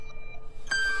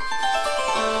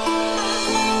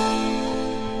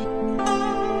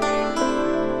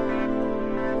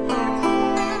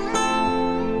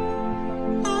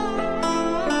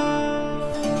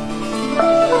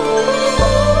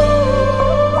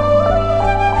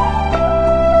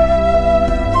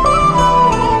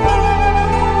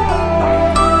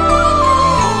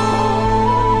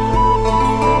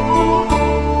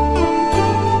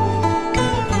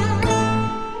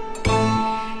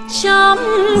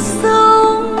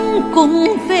sông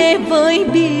cùng về với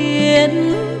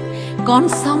biển, con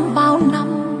sông bao năm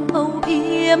âu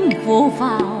yếm vô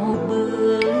vào bờ.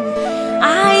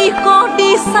 Ai có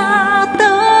đi xa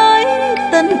tới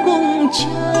tận cùng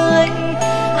trời,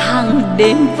 hàng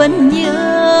đêm vẫn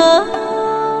nhớ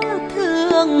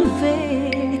thương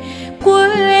về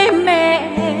quê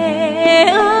mẹ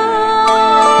ơi.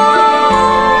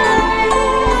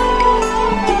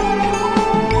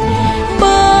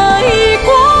 Bởi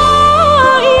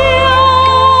quá yêu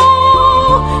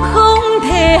không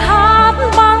thể hát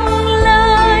bằng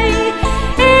lời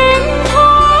em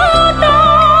thót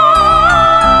đó,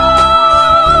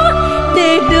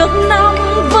 để được nằm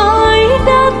với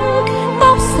đất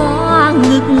tóc xõa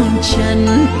ngực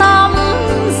trần tắm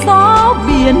gió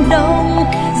biển đông,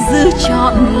 giữ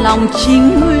trọn lòng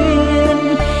chính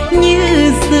nguyên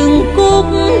như rừng cúc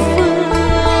phương.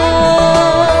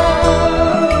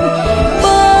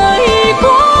 Bởi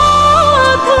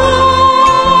quá thương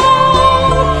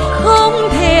không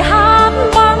thể hát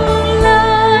bằng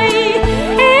lời,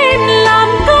 em làm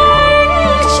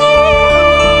cánh chim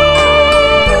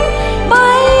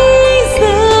bay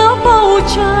giữa bầu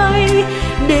trời,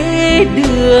 để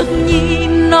được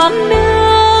nhìn non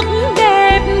nước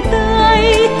đẹp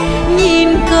tươi, nhìn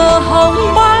cờ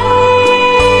hồng bay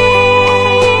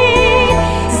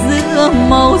giữa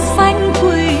màu